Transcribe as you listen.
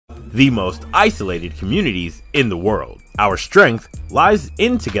the most isolated communities in the world. Our strength lies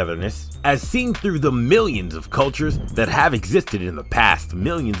in togetherness, as seen through the millions of cultures that have existed in the past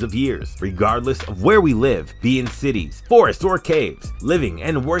millions of years. Regardless of where we live, be in cities, forests, or caves, living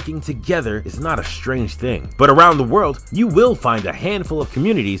and working together is not a strange thing. But around the world, you will find a handful of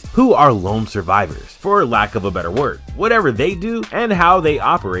communities who are lone survivors, for lack of a better word. Whatever they do and how they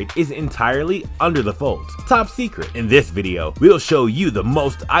operate is entirely under the folds, top secret. In this video, we'll show you the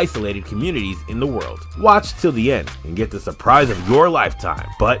most isolated communities in the world. Watch till the end and get the surprise of your lifetime.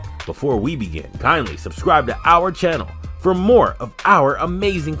 But before we begin, kindly subscribe to our channel for more of our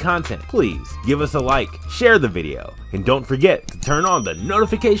amazing content. Please give us a like, share the video, and don't forget to turn on the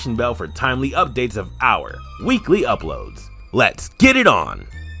notification bell for timely updates of our weekly uploads. Let's get it on!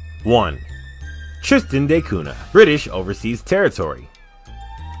 1. Tristan da Cunha, British Overseas Territory.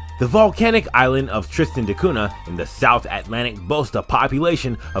 The volcanic island of Tristan da Cunha in the South Atlantic boasts a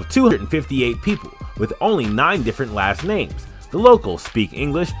population of 258 people with only 9 different last names. The locals speak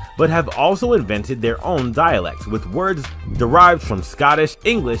English, but have also invented their own dialects with words derived from Scottish,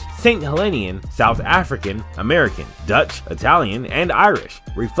 English, St. Helenian, South African, American, Dutch, Italian, and Irish.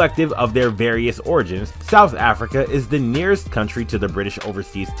 Reflective of their various origins, South Africa is the nearest country to the British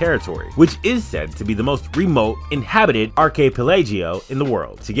Overseas Territory, which is said to be the most remote inhabited archipelago in the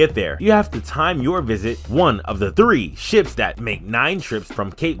world. To get there, you have to time your visit one of the 3 ships that make 9 trips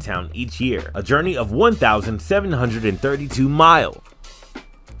from Cape Town each year, a journey of 1,732 miles.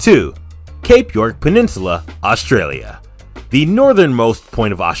 2. Cape York Peninsula, Australia. The northernmost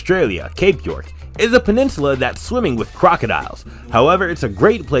point of Australia, Cape York, is a peninsula that's swimming with crocodiles. However, it's a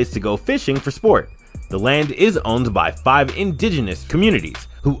great place to go fishing for sport. The land is owned by 5 indigenous communities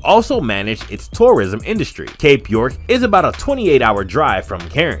who also manage its tourism industry. Cape York is about a 28-hour drive from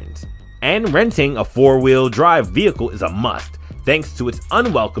Cairns, and renting a 4-wheel drive vehicle is a must thanks to its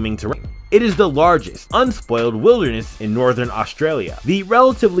unwelcoming terrain. It is the largest unspoiled wilderness in northern Australia. The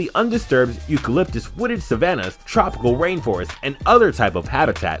relatively undisturbed eucalyptus wooded savannas, tropical rainforests, and other type of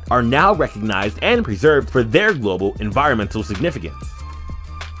habitat are now recognized and preserved for their global environmental significance.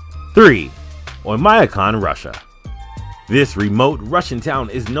 3. Oymyakon, Russia. This remote Russian town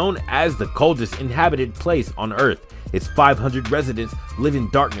is known as the coldest inhabited place on Earth. Its 500 residents live in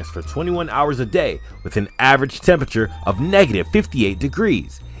darkness for 21 hours a day with an average temperature of negative 58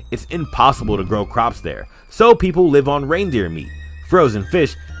 degrees. It's impossible to grow crops there, so people live on reindeer meat, frozen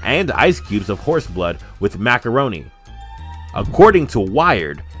fish, and ice cubes of horse blood with macaroni. According to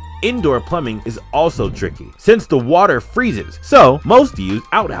Wired, indoor plumbing is also tricky since the water freezes, so most use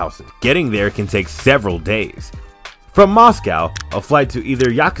outhouses. Getting there can take several days. From Moscow, a flight to either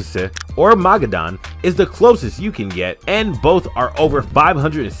Yakutsk or Magadan is the closest you can get, and both are over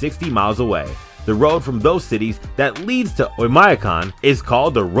 560 miles away. The road from those cities that leads to Oymyakon is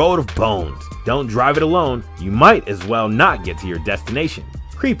called the Road of Bones. Don't drive it alone, you might as well not get to your destination.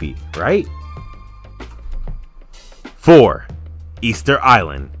 Creepy, right? 4. Easter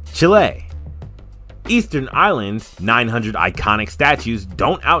Island, Chile. Eastern Island's 900 iconic statues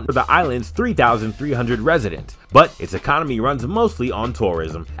don't outnumber the island's 3,300 residents, but its economy runs mostly on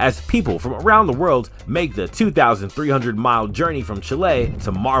tourism, as people from around the world make the 2,300-mile journey from Chile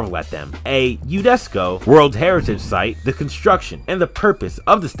to marvel at them. A UNESCO World Heritage Site, the construction and the purpose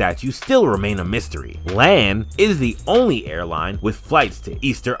of the statue still remain a mystery. LAN is the only airline with flights to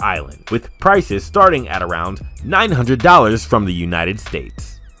Easter Island, with prices starting at around $900 from the United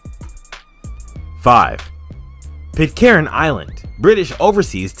States. 5. Pitcairn Island, British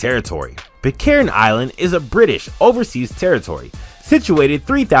Overseas Territory. Pitcairn Island is a British overseas territory situated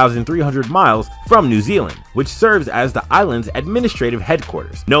 3,300 miles from New Zealand, which serves as the island's administrative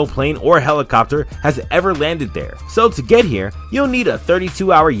headquarters. No plane or helicopter has ever landed there, so to get here, you'll need a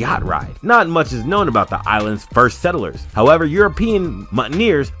 32-hour yacht ride. Not much is known about the island's first settlers. However, European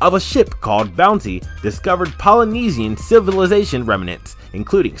mutineers of a ship called Bounty discovered Polynesian civilization remnants,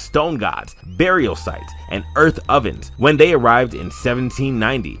 including stone gods, burial sites, and earth ovens. When they arrived in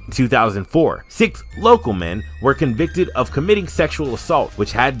 1790, 2004, 6 local men were convicted of committing sexual assault,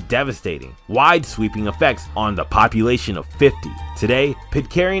 which had devastating, wide-sweeping effects on the population of 50. Today,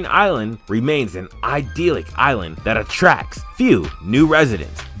 Pitcairn Island remains an idyllic island that attracts few new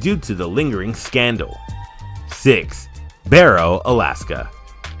residents due to the lingering scandal. 6. Barrow, Alaska.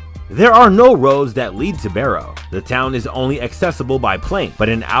 There are no roads that lead to Barrow. The town is only accessible by plane, but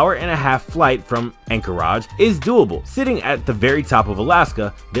an hour-and-a-half flight from Anchorage is doable. Sitting at the very top of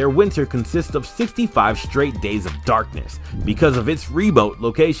Alaska, their winter consists of 65 straight days of darkness because of its remote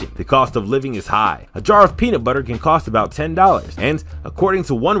location. The cost of living is high. A jar of peanut butter can cost about $10, and according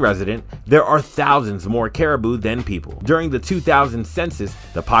to one resident, there are thousands more caribou than people. During the 2000 census,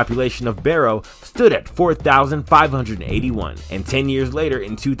 the population of Barrow stood at 4,581, and 10 years later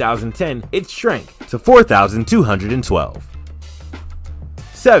in 2010, it shrank to 4,212.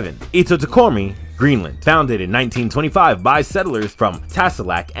 7. Ittoqqortoormiit, Greenland. Founded in 1925 by settlers from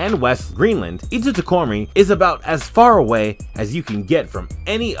Tassilak and West Greenland, Ittoqqortoormiit is about as far away as you can get from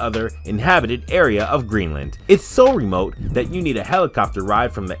any other inhabited area of Greenland. It's so remote that you need a helicopter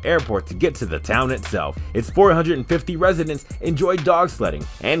ride from the airport to get to the town itself. Its 450 residents enjoy dog sledding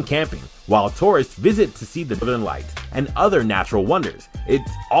and camping, while tourists visit to see the Northern Lights and other natural wonders.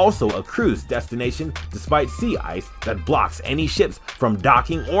 It's also a cruise destination despite sea ice that blocks any ships from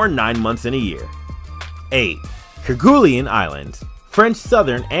docking or 9 months in a year. 8. Kerguelen Island, French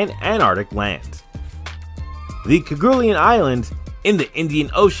Southern and Antarctic Land. The Kerguelen Islands in the Indian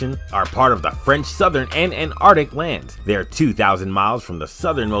Ocean are part of the French Southern and Antarctic Land. They are 2,000 miles from the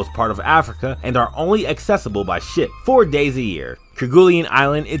southernmost part of Africa and are only accessible by ship 4 days a year. Kerguelen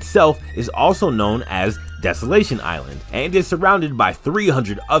Island itself is also known as Desolation Island and is surrounded by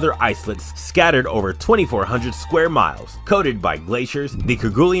 300 other islets scattered over 2,400 square miles. Coated by glaciers, the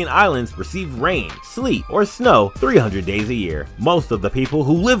Kerguelen Islands receive rain, sleet, or snow 300 days a year. Most of the people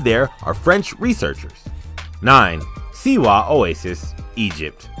who live there are French researchers. 9. Siwa Oasis,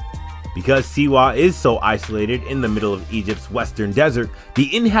 Egypt. Because Siwa is so isolated in the middle of Egypt's western desert,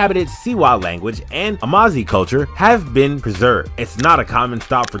 the inhabited Siwa language and Amazi culture have been preserved. It's not a common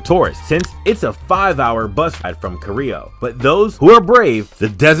stop for tourists since it's a 5-hour bus ride from Cairo. But those who are brave, the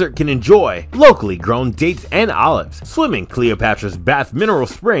desert can enjoy locally grown dates and olives, swim in Cleopatra's Bath Mineral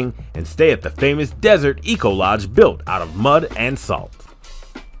Spring, and stay at the famous desert eco lodge built out of mud and salt.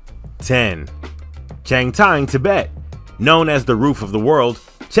 10. Changtang, Tibet. Known as the roof of the world,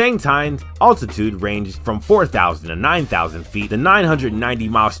 Changtang's altitude ranges from 4,000 to 9,000 feet. The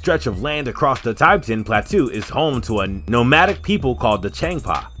 990-mile stretch of land across the Tibetan Plateau is home to a nomadic people called the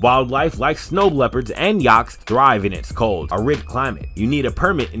Changpa. Wildlife like snow leopards and yaks thrive in its cold, arid climate. You need a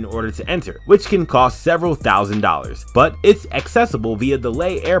permit in order to enter, which can cost several $1,000s, but it's accessible via the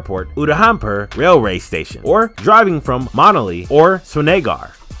Leh Airport Udhampur railway station, or driving from Manali or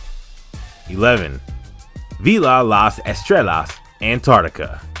Srinagar. 11. Villa Las Estrellas,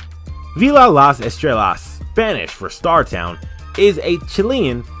 Antarctica. Villa Las Estrellas, Spanish for Star Town, is a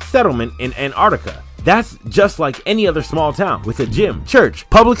Chilean settlement in Antarctica. That's just like any other small town with a gym, church,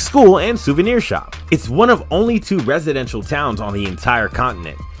 public school, and souvenir shop. It's one of only 2 residential towns on the entire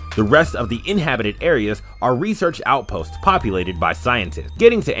continent. The rest of the inhabited areas are research outposts populated by scientists.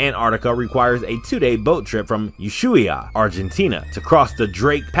 Getting to Antarctica requires a 2-day boat trip from Ushuaia, Argentina, to cross the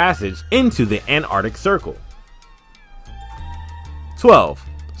Drake Passage into the Antarctic Circle. 12.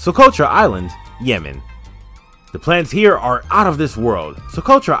 Socotra Island, Yemen. The plants here are out of this world.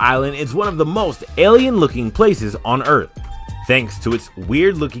 Socotra Island is one of the most alien-looking places on Earth, thanks to its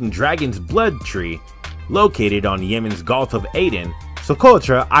weird-looking dragon's blood tree located on Yemen's Gulf of Aden.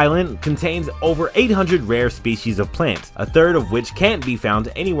 Socotra Island contains over 800 rare species of plants, a third of which can't be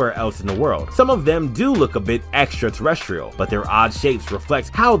found anywhere else in the world. Some of them do look a bit extraterrestrial, but their odd shapes reflect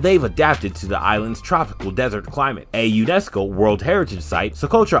how they've adapted to the island's tropical desert climate. A UNESCO World Heritage Site,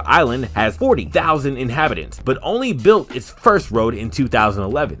 Socotra Island has 40,000 inhabitants, but only built its first road in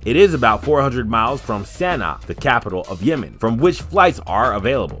 2011. It is about 400 miles from Sana'a, the capital of Yemen, from which flights are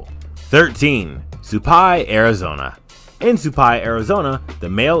available. 13. Supai, Arizona. In Supai, Arizona, the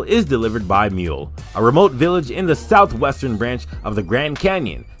mail is delivered by mule, a remote village in the southwestern branch of the Grand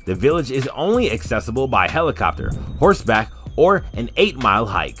Canyon. The village is only accessible by helicopter, horseback, or an 8-mile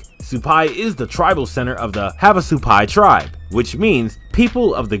hike. Supai is the tribal center of the Havasupai tribe, which means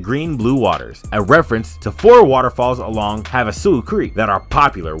people of the green blue waters, a reference to 4 waterfalls along Havasu Creek that are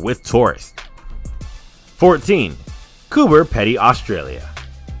popular with tourists. 14. Coober Pedy, Australia.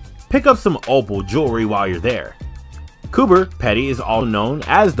 Pick up some opal jewelry while you're there. Coober Pedy is also known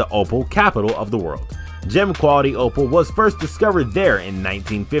as the opal capital of the world. Gem quality opal was first discovered there in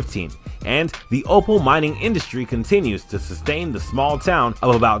 1915, and the opal mining industry continues to sustain the small town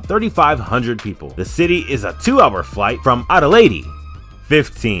of about 3,500 people. The city is a 2-hour flight from Adelaide.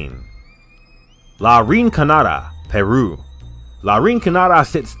 15. La Rinconada, Peru. La Rinconada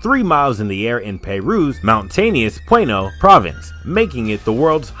sits 3 miles in the air in Peru's mountainous Puno province, making it the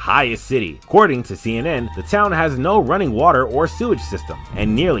world's highest city. According to CNN, the town has no running water or sewage system,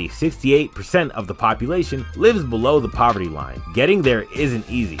 and nearly 68% of the population lives below the poverty line. Getting there isn't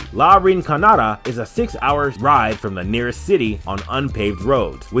easy. La Rinconada is a 6-hour ride from the nearest city on unpaved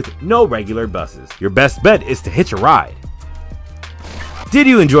roads, with no regular buses. Your best bet is to hitch a ride. Did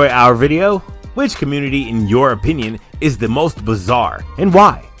you enjoy our video? Which community, in your opinion, is the most bizarre, and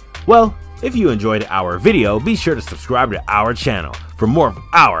why? Well, if you enjoyed our video, be sure to subscribe to our channel for more of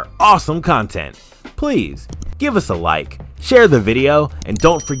our awesome content. Please give us a like, share the video, and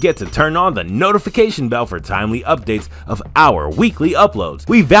don't forget to turn on the notification bell for timely updates of our weekly uploads.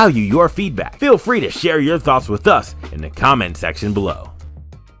 We value your feedback. Feel free to share your thoughts with us in the comment section below.